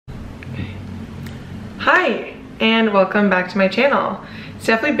Hi, and welcome back to my channel. It's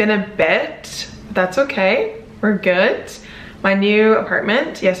definitely been a bit, but that's okay. We're good. My new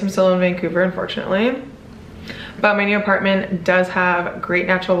apartment, yes, I'm still in Vancouver, unfortunately, but my new apartment does have great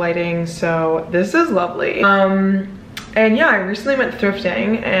natural lighting, so this is lovely. And yeah, I recently went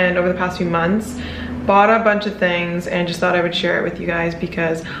thrifting, and over the past few months, bought a bunch of things and just thought I would share it with you guys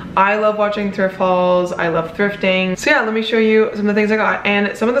because I love watching thrift hauls, I love thrifting. So yeah, let me show you some of the things I got.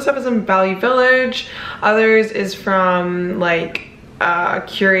 And some of the stuff is in Value Village, others is from like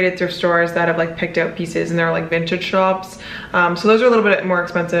curated thrift stores that have like picked out pieces, and they're like vintage shops. So those are a little bit more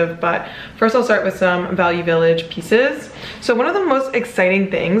expensive, but first I'll start with some Value Village pieces. So one of the most exciting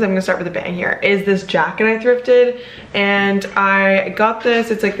things, I'm gonna start with a bang here, is this jacket I thrifted. And I got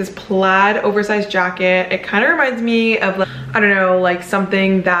this, it's like this plaid oversized jacket. It kind of reminds me of like, I don't know, like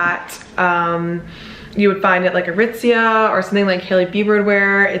something that you would find at like Aritzia or something like Hailey Bieber would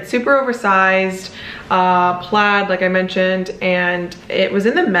wear. It's super oversized, plaid like I mentioned, and it was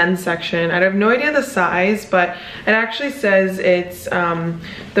in the men's section. I have no idea the size, but it actually says it's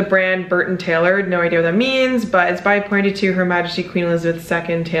the brand Burton Tailored. No idea what that means, but it's by appointed to Her Majesty Queen Elizabeth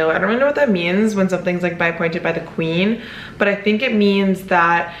II Taylor. I don't really know what that means when something's like by appointed by the Queen, but I think it means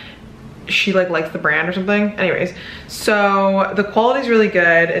that she like likes the brand or something. Anyways, so the quality is really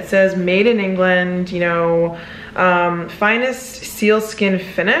good. It says made in England, you know, finest sealskin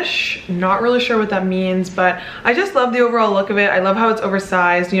finish. Not really sure what that means, but I just love the overall look of it. I love how it's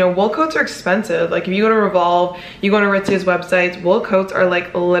oversized. You know, wool coats are expensive. Like if you go to Revolve, you go on Aritzia's websites, wool coats are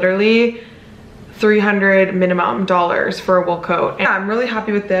like literally $300 minimum for a wool coat. And I'm really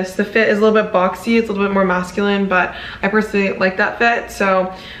happy with this. The fit is a little bit boxy, it's a little bit more masculine, but I personally like that fit,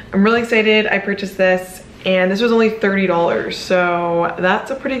 so I'm really excited. I purchased this, and this was only $30, so that's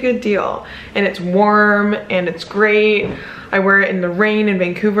a pretty good deal. And it's warm and it's great. I wear it in the rain in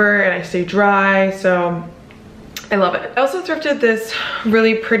Vancouver and I stay dry, so I love it. I also thrifted this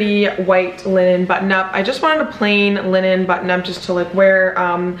really pretty white linen button-up. I just wanted a plain linen button-up just to like wear.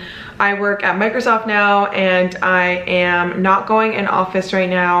 I work at Microsoft now, and I am not going in office right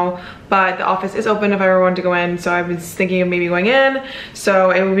now, but the office is open if I ever wanted to go in, so I was thinking of maybe going in. So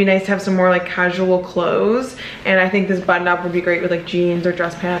it would be nice to have some more like casual clothes, and I think this button-up would be great with like jeans or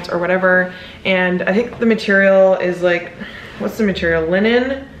dress pants or whatever. And I think the material is like, what's the material?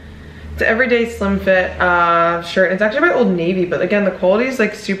 Linen. It's an everyday slim fit shirt. It's actually by Old Navy, but again, the quality is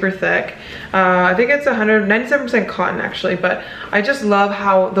like super thick. I think it's 197% cotton actually, but I just love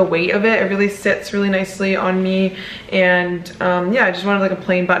how the weight of it really sits really nicely on me. And yeah, I just wanted like a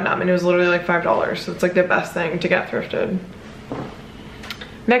plain button up, and it was literally like $5. So it's like the best thing to get thrifted.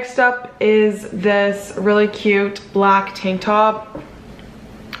 Next up is this really cute black tank top.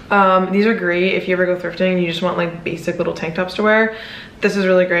 These are great if you ever go thrifting and you just want like basic little tank tops to wear. This is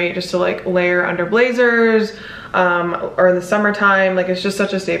really great just to like layer under blazers or in the summertime. Like it's just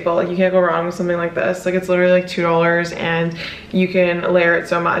such a staple. Like you can't go wrong with something like this. Like it's literally like $2 and you can layer it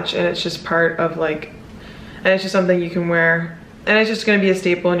so much, and it's just part of like, and it's just something you can wear. And it's just gonna be a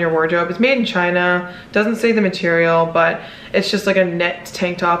staple in your wardrobe. It's made in China, doesn't say the material, but it's just like a knit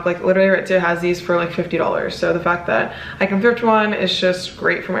tank top. Like literally Aritzia has these for like $50. So the fact that I can thrift one is just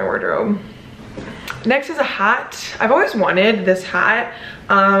great for my wardrobe. Next is a hat. I've always wanted this hat,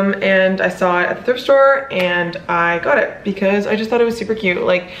 and I saw it at the thrift store and I got it because I just thought it was super cute,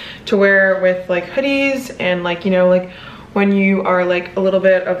 like to wear with like hoodies, and like, you know, like when you are like a little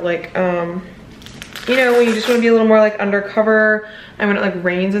bit of like, you know, when you just want to be a little more like undercover and when it like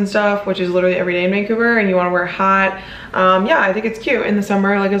rains and stuff, which is literally every day in Vancouver, and you want to wear a hat. Yeah, I think it's cute in the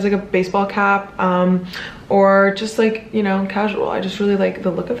summer, like as like a baseball cap, or just like, you know, casual. I just really like the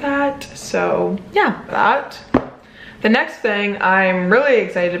look of that. So yeah, that. The next thing I'm really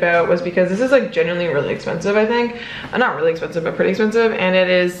excited about was because this is like genuinely really expensive, I think. Not really expensive, but pretty expensive. And it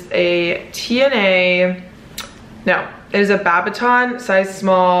is a TNA, no, it is a Babaton size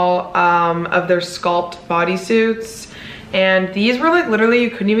small of their sculpt bodysuits. And these were like literally, you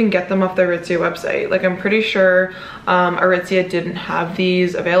couldn't even get them off the Aritzia website. Like I'm pretty sure Aritzia didn't have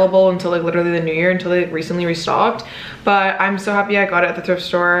these available until like literally the new year, until they recently restocked. But I'm so happy I got it at the thrift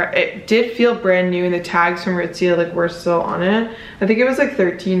store. It did feel brand new, and the tags from Aritzia like were still on it. I think it was like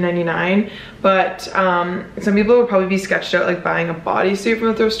 $13.99. But some people would probably be sketched out like buying a bodysuit from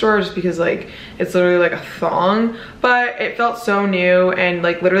the thrift store just because like it's literally like a thong. But it felt so new, and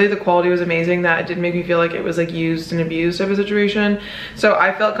like literally the quality was amazing that it didn't make me feel like it was like used and abused type of situation. So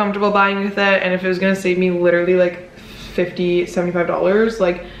I felt comfortable buying with it, and if it was gonna save me literally like $50, $75,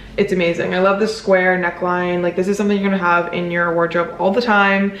 like it's amazing. I love the square neckline. Like this is something you're gonna have in your wardrobe all the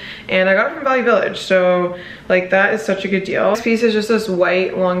time. And I got it from Value Village, so like that is such a good deal. This piece is just this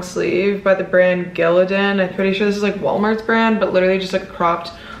white long sleeve by the brand Agolde. I'm pretty sure this is like Walmart's brand, but literally just like a cropped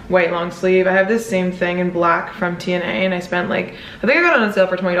white long sleeve. I have this same thing in black from TNA, and I spent like, I think I got it on sale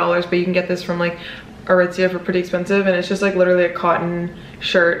for $20, but you can get this from like Aritzia for pretty expensive, and it's just like literally a cotton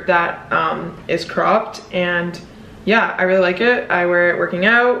shirt that is cropped. And yeah, I really like it. I wear it working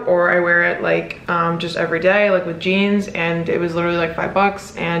out, or I wear it like just every day, like with jeans, and it was literally like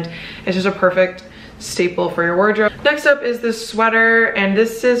 $5, and it's just a perfect staple for your wardrobe. Next up is this sweater, and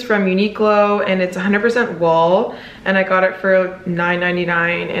this is from Uniqlo, and it's 100% wool, and I got it for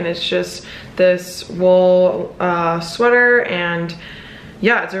 $9.99, and it's just this wool sweater. And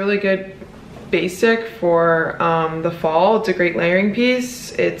yeah, it's a really good basic for the fall. It's a great layering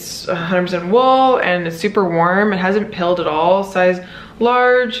piece. It's 100% wool, and it's super warm. It hasn't pilled at all, size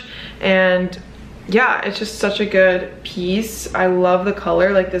large. And yeah, it's just such a good piece. I love the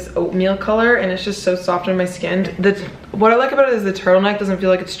color, like this oatmeal color, and it's just so soft on my skin. What I like about it is the turtleneck doesn't feel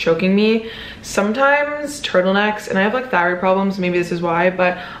like it's choking me. Sometimes turtlenecks, and I have like thyroid problems, maybe this is why,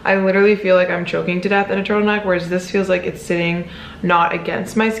 but I literally feel like I'm choking to death in a turtleneck, whereas this feels like it's sitting not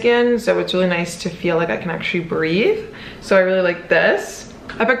against my skin. So it's really nice to feel like I can actually breathe. So I really like this.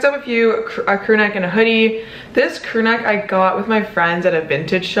 I picked up a crew neck and a hoodie. This crew neck I got with my friends at a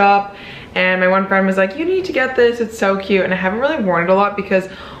vintage shop, and my one friend was like, you need to get this, it's so cute. And I haven't really worn it a lot because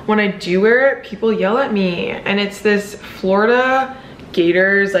when I do wear it, people yell at me. And it's this Florida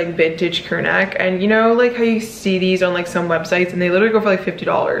Gators like vintage crew neck, and you know like how you see these on like some websites and they literally go for like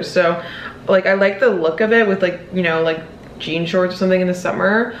 $50. So like I like the look of it with like, you know, like jean shorts or something in the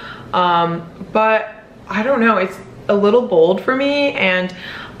summer, but I don't know, it's a little bold for me, and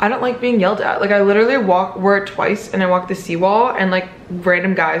I don't like being yelled at. Like I literally wore it twice, and I walked the seawall, and like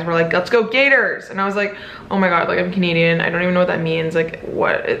random guys were like, let's go Gators, and I was like, oh my god, like I'm Canadian, I don't even know what that means. Like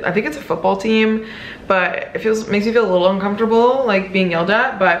what, I think it's a football team, but it makes me feel a little uncomfortable like being yelled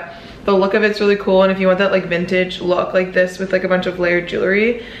at. But the look of it's really cool, and if you want that like vintage look like this with like a bunch of layered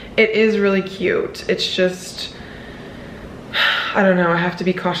jewelry, it is really cute. It's just, I don't know, I have to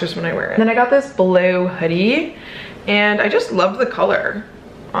be cautious when I wear it. And then I got this blue hoodie, and I just love the color,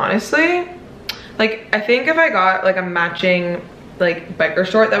 honestly. Like I think if I got like a matching like biker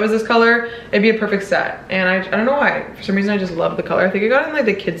short that was this color, it'd be a perfect set. And I don't know why, for some reason I just love the color. I think I got it in like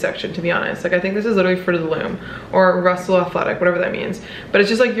the kids section, to be honest. Like I think this is literally Fruit of the Loom or Russell Athletic, whatever that means. But it's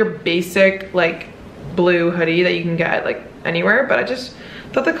just like your basic like blue hoodie that you can get like anywhere. But I just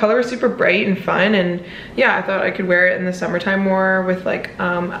thought the color was super bright and fun, and yeah, I thought I could wear it in the summertime more with like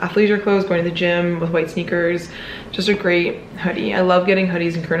athleisure clothes, going to the gym with white sneakers. Just a great hoodie. I love getting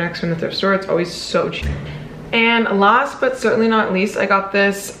hoodies and crew necks from the thrift store. It's always so cheap. And last but certainly not least, I got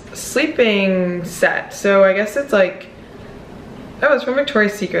this sleeping set. So I guess it's like, oh, it's from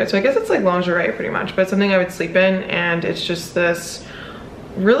Victoria's Secret. So I guess it's like lingerie pretty much, but it's something I would sleep in, and it's just this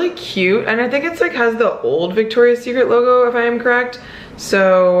really cute, and I think it's like has the old Victoria's Secret logo if I am correct.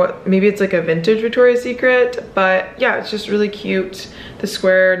 So maybe it's like a vintage Victoria's Secret, but yeah, it's just really cute. The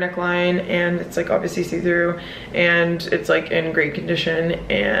square neckline, and it's like obviously see-through, and it's like in great condition.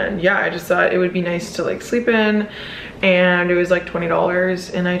 And yeah, I just thought it would be nice to like sleep in, and it was like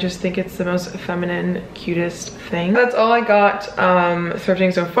 $20, and I just think it's the most feminine, cutest thing. That's all I got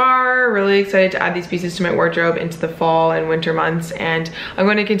thrifting so far. Really excited to add these pieces to my wardrobe into the fall and winter months, and I'm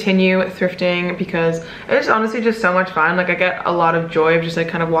going to continue thrifting because it's honestly just so much fun. Like I get a lot of joy of just like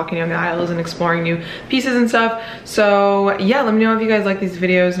kind of walking down the aisles and exploring new pieces and stuff. So yeah, let me know if you guys like these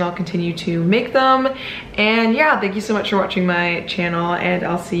videos, and I'll continue to make them. And yeah, thank you so much for watching my channel, and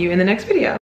I'll see you in the next video.